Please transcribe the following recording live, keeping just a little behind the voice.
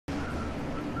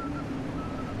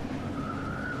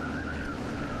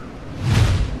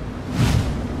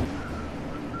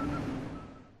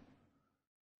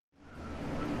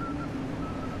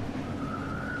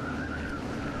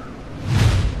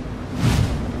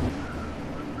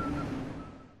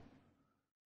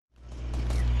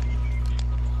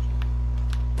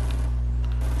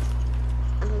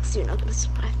you're not gonna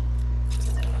survive.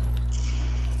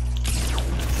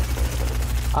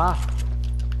 Ah.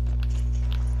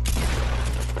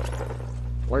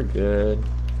 We're good.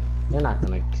 They're not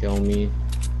gonna kill me.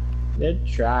 They're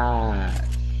trash.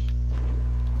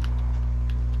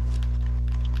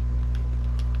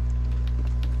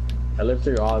 I lived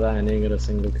through all that and didn't get a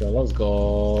single kill. Let's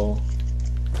go.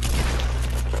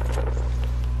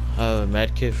 I have a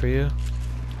med kit for you.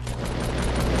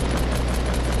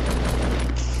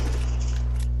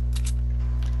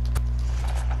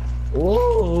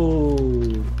 Whoa!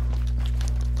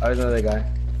 Oh, there's another guy.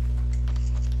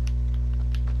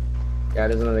 Yeah,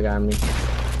 there's another guy on me.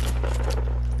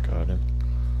 Got him.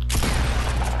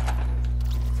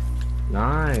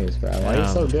 Nice, bro. Why are you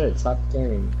so good? Stop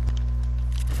killing.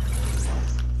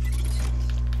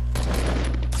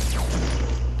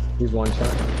 He's one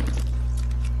shot.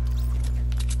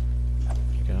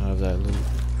 You can have that loot.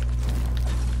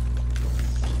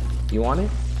 You want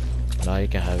it? Nah, you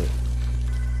can have it.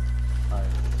 Alright.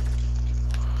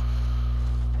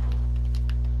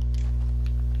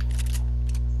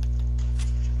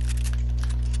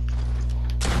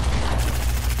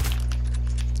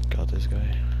 Got this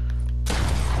guy.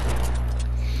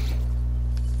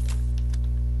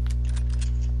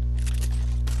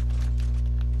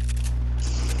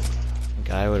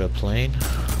 Guy with a plane.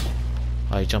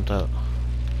 Oh, he jumped out.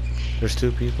 There's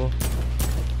two people.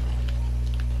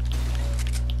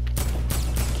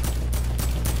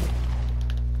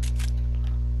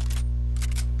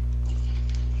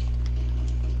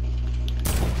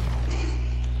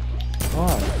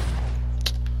 Oh.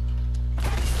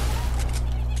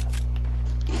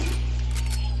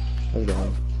 Let's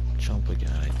go. Jump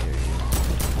again, I dare you.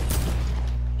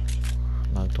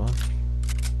 Knocked one.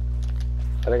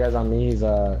 Other guy's on me. He's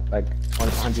like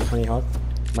 120 health.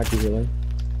 Might be healing.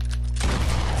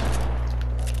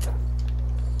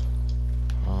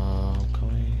 I'm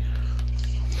coming.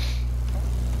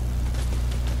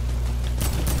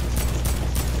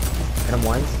 Hit him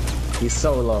once. He's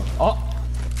so low. Oh!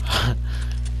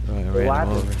 Right, I ran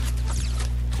him over.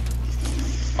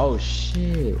 Oh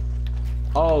shit.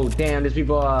 Oh damn, there's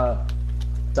people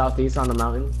southeast on the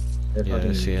mountain. They're Yeah,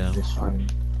 I see him. destroying.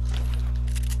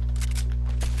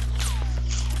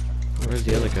 Where's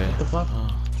the other guy? What the fuck?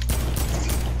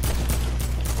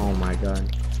 Oh my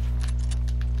god.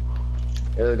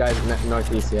 The other guy's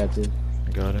northeast, yeah, too.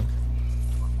 I got him.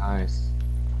 Nice.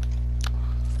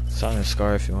 It's on a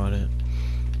scar if you want it.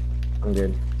 I'm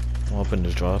good. I'm open to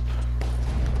drop.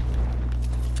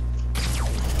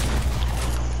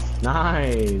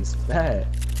 Nice. Bet.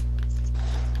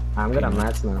 I'm good at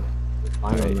max now.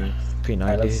 Fine with max. P90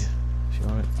 Alright, if you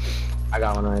want it. I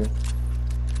got one already.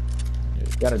 We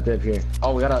got a dip here.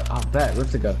 Oh, we got a. Oh, bet.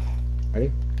 Where's to go?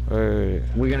 Ready? Wait.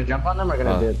 We gonna jump on them or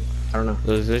gonna dip? I don't know.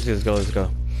 Let's just go. Let's go.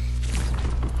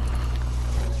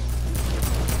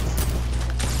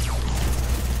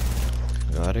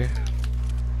 Got her.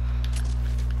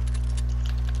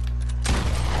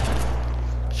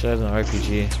 She has an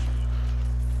RPG.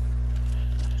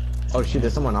 Oh shit,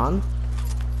 there's someone on?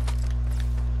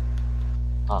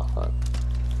 Oh fuck.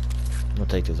 I'm gonna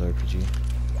take this RPG.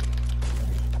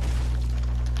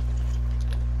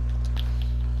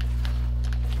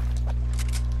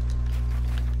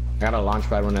 I got a launch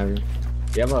pad whenever. Do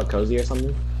you have a cozy or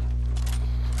something?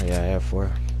 Oh, yeah, I have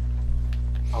 4.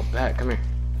 Oh, bet. Come here.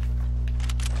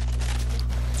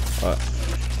 Oh,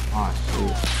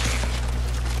 shoot.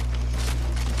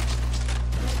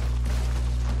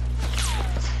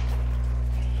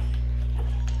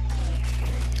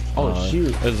 Oh,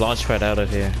 shoot. There's a launch pad out of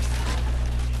here.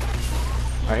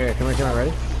 Right here. Come here.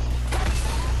 Ready?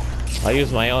 I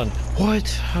use my own. What?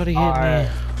 How'd he hit me? Right.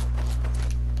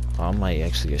 Oh, I might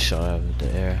actually get shot out of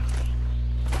the air.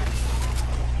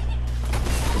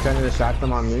 You're trying to distract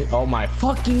them on me? Oh my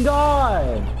fucking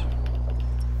god!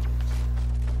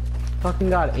 Fucking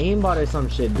got aimbot or some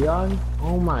shit, dude.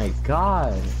 Oh my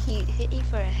god. He hit you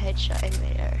for a headshot in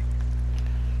midair.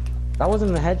 That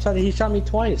wasn't a headshot. He shot me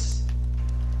twice.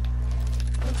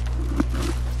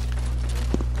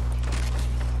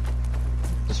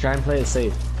 Just try and play it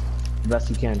safe. The best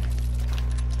you can.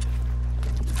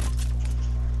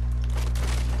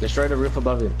 Destroy the roof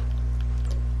above you.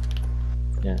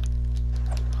 Yeah.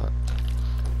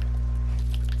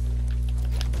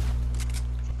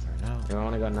 You don't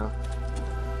want to go now?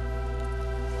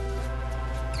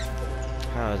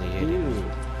 How is he hitting me? Dude.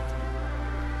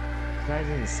 This guy's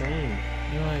insane.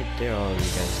 You know what? There all you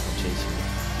guys come chasing me.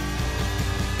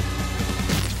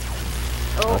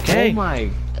 Oh, Okay. Oh my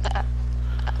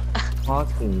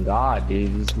fucking god,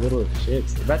 dude. These little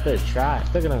shits. They're about to trash.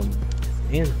 Look at them.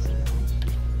 Insane.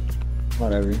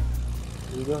 Whatever.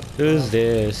 Who's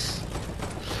this?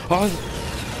 Oh,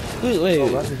 wait. Oh,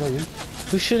 that's you.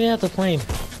 Who's shooting at the plane?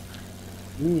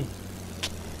 Me.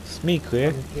 It's me,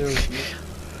 Clear.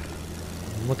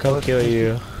 Look how kill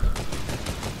you.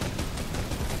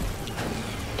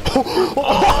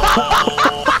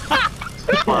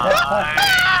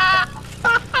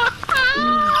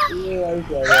 Yeah, I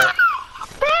saw that.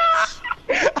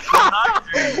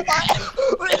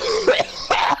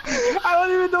 I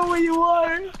don't even know where you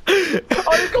are. Are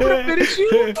they coming to finish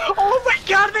you? Oh my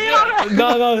god, they are!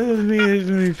 No, it was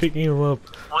me picking him up.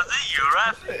 Was it you,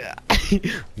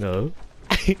 Rafi? No.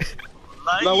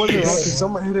 That wasn't Rafi.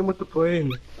 Someone hit him with the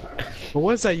plane. But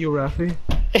was that you, Rafi?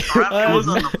 Rafi was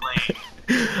on the plane.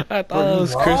 I thought it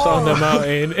was Chris on the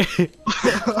mountain.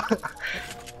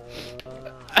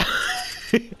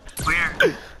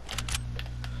 Weird.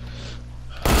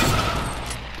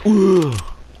 Ooh.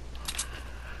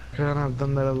 Could I have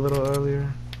done that a little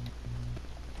earlier?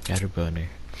 Got a boner.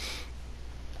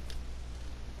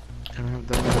 Could I have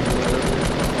done that a little earlier?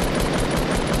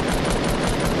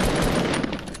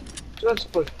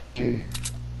 Just put.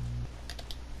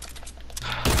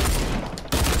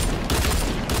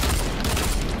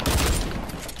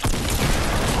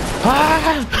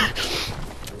 Ah!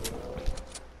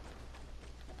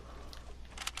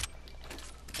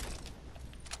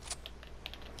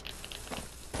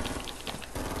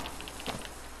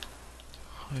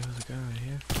 Oh, there's a guy right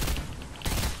here.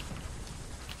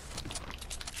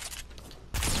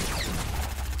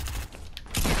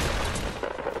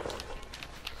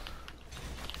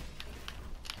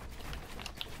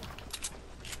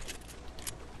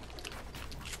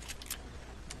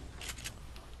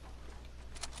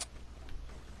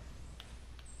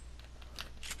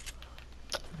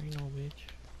 I know, bitch.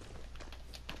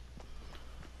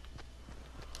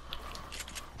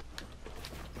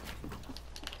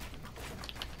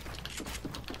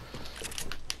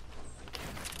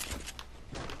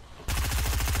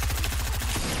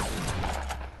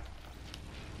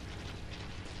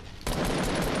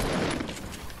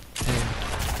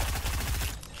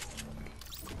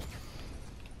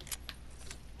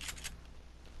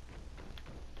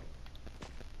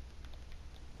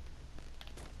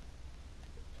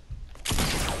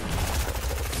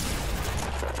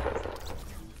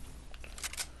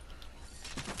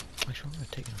 Actually, I'm gonna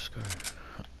take a scar.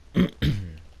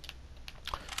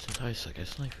 Since I suck at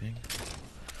sniping,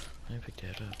 I pick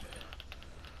that up.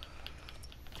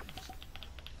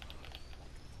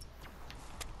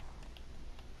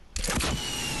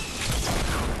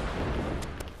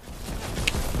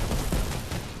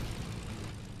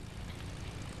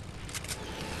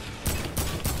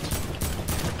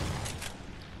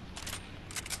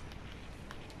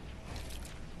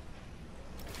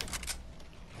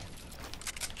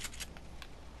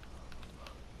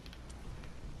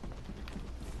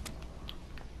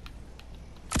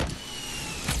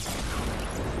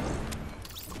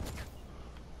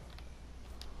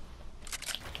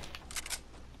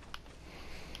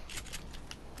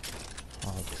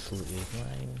 Absolutely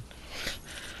mine.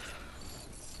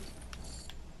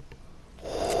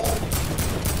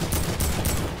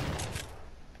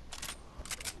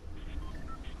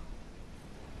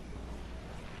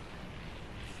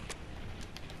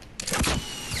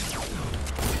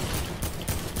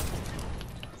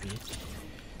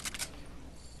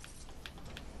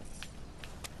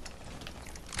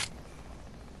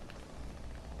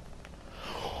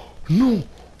 No!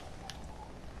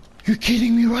 You're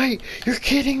kidding me, right? You're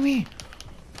kidding me!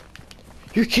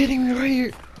 You're kidding me right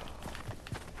here!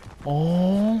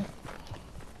 Oh!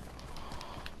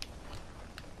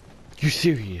 You're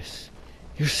serious.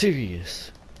 You're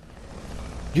serious.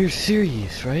 You're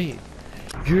serious, right?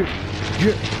 You're...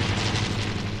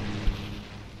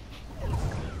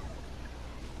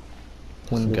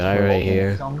 Some guy right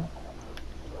here.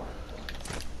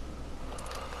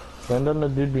 Send on the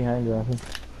dude behind you, I think.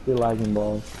 You're lagging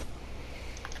balls.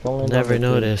 Never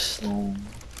noticed. How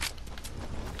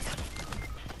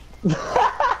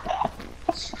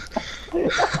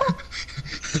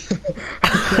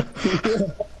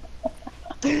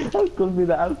could be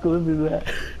that? How could be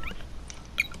that?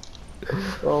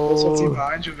 There's a team Oh.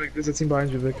 behind you, Vic. There's a team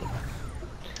behind you, Vic.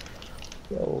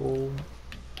 Oh.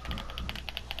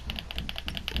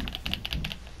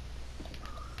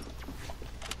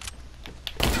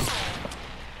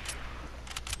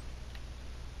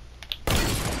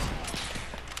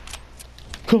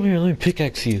 Come here, let me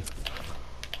pickaxe you.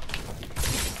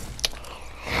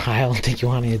 I don't think you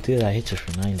want me to do that. I hit you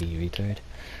for 90, you retard.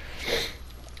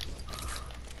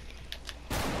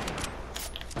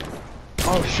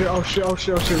 Oh shit, oh shit, oh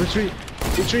shit, oh shit. Retreat!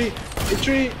 Retreat!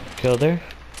 Retreat! Killed her.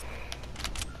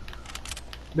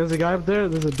 There's a guy up there.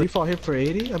 There's a default hit for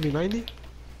 80. I mean 90.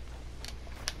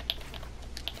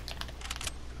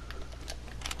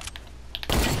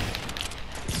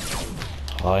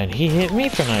 Oh, and he hit me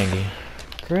for 90.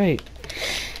 Great.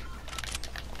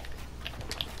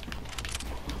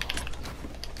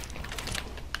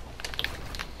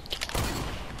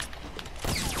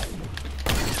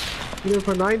 Hit him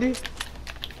for 90.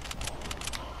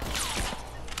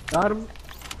 Got him.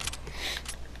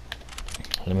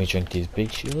 Let me drink these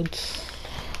big shields.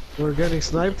 We're getting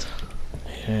sniped.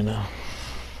 Yeah, I know.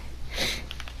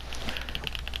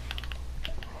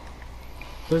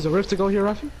 There's a rift to go here,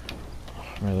 Rafi.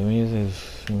 Alright, let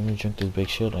me drink this big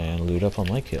shield and loot up on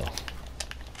my kill.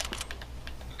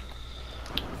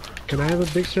 Can I have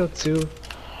a big shield too?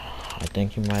 I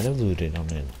think you might have looted on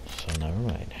it, so never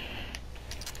mind.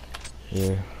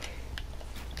 Here.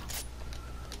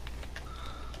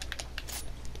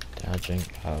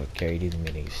 I'll carry these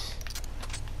minis.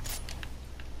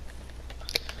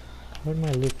 Where'd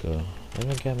my loot go? Did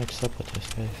I get mixed up with this,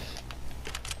 guys?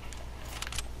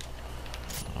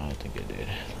 Oh, I think I did.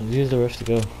 Let's use the rest to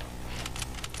go.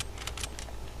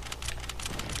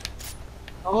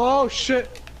 Oh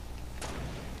shit!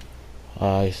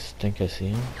 I think I see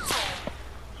him.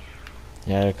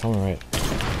 Yeah, they're coming right.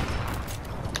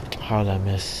 How did I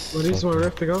miss? What is one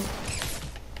rift to go?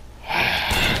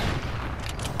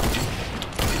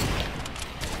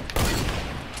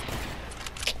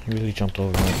 He really jumped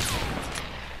over me.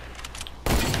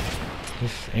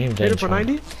 He's aimed Hit at him for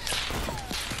 90?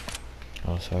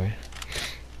 Oh, sorry.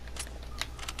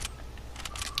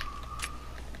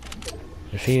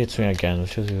 If he hits me again,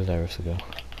 let's just use that rest to go.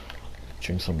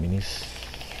 Drink some minis.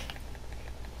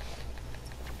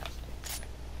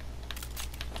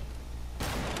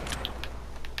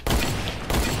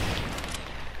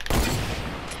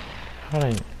 How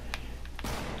did I...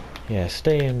 Yeah,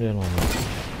 stay aimed in on me.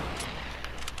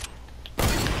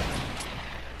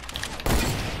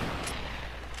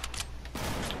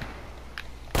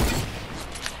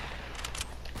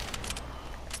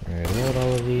 Reload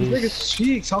all of these. This nigga's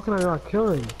cheeks, how can I not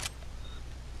kill him?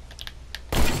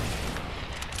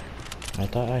 I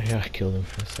thought I killed him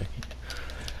for a second.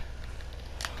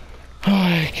 Oh,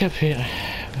 I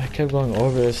kept going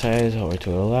over the sides or to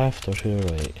the left or to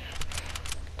the right.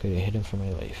 Could have hit him for my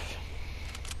life.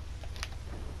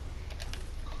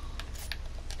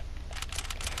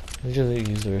 Let's just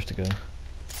use the rest to go.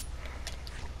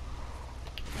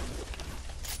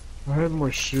 I heard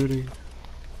more shooting.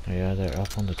 Oh, yeah, they're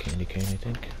up on the candy cane, I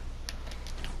think.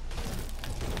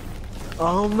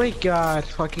 Oh my god,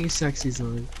 fucking sexy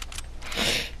zone.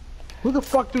 Who the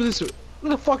fuck threw this? Who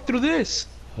the fuck threw this?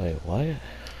 Wait, what?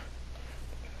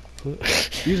 Who-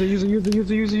 Use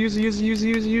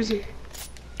it.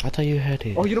 I thought you had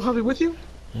it. Oh, you don't have it with you?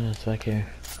 Yeah, it's back here.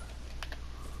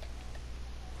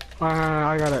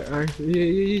 I got it.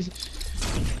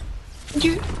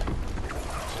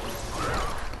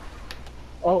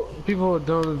 Oh, people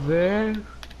down there.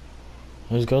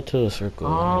 Let's go to the circle.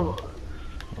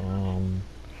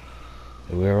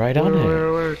 We're right on it.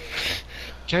 Where?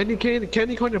 Candy cane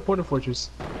or Porter Fortress?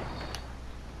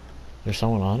 There's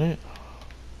someone on it?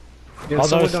 Yeah, Oh,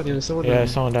 someone there's- down here. Someone Yeah, down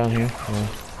someone down here. Yeah.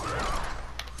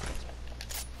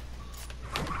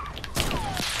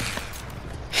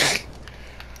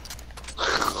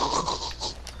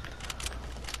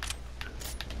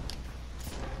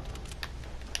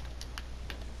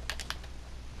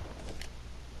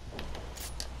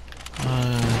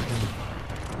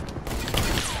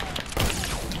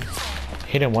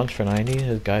 Hit him once for 90,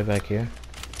 this guy back here.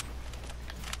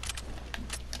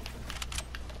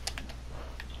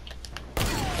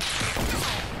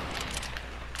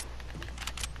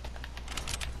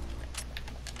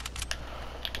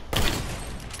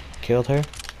 Killed her.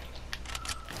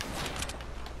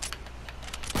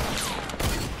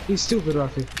 He's stupid,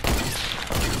 Rafi.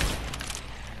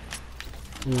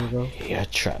 There we go. Yeah,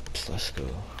 traps, let's go.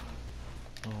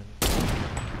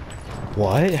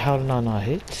 What? How did I not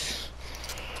hit?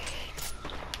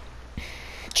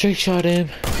 Trick shot him.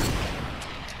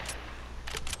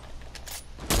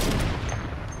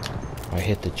 I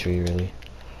hit the tree really.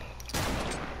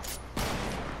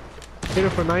 Hit it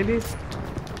for 90.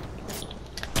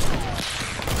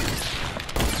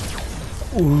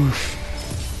 Oof.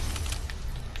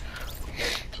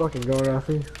 Fucking go,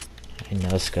 Rafi. I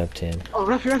no scoped him. Oh,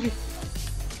 Rafi.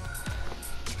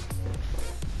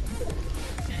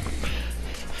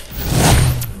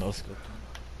 No scoped him.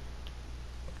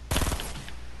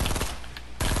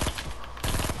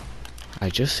 I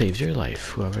just saved your life,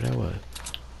 whoever that was.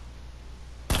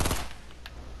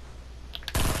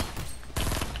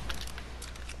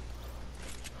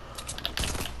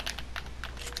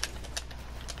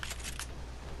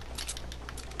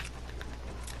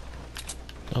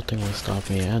 Nothing will stop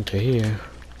me enter here.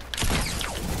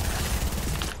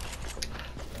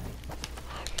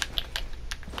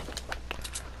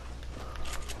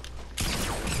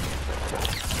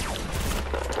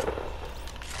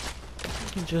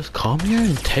 You just come here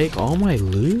and take all my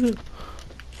loot?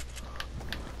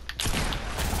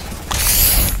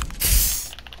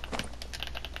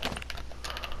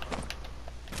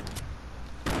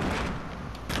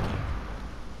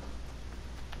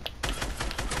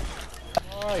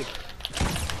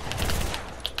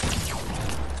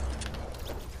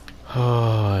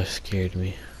 Oh, it scared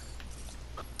me.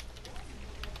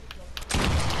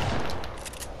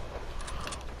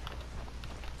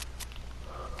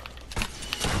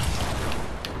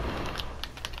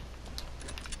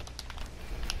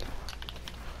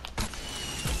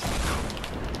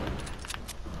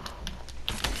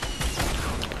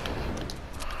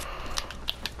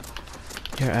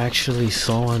 You're actually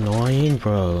so annoying,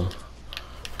 bro.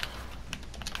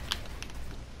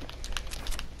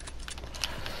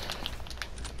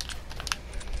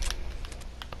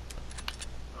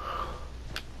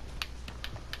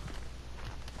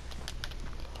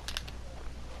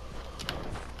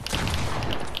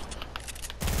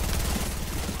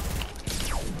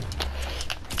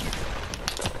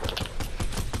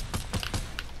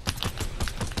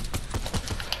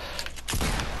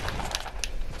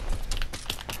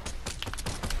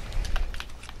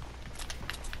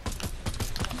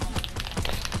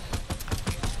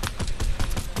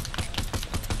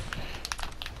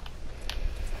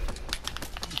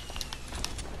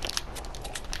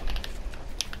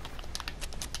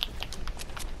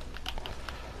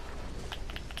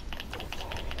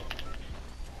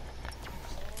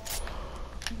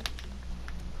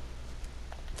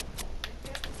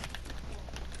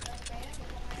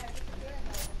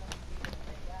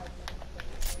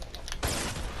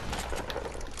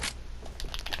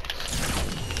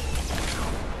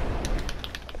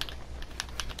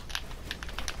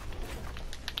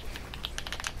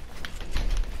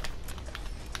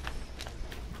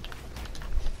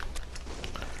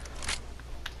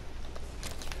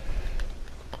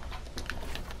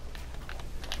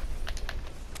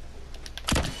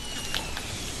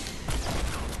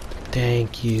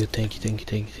 Thank you, thank you, thank you,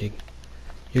 thank you, thank you.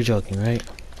 You're joking, right?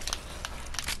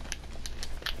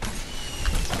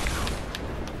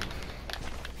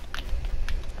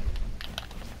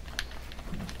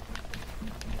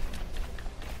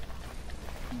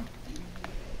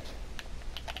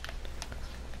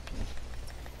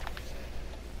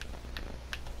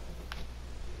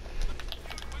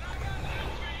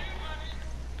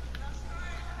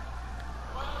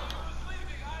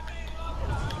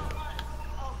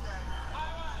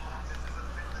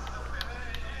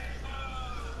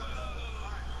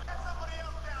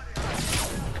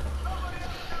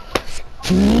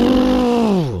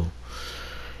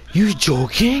 You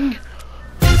joking?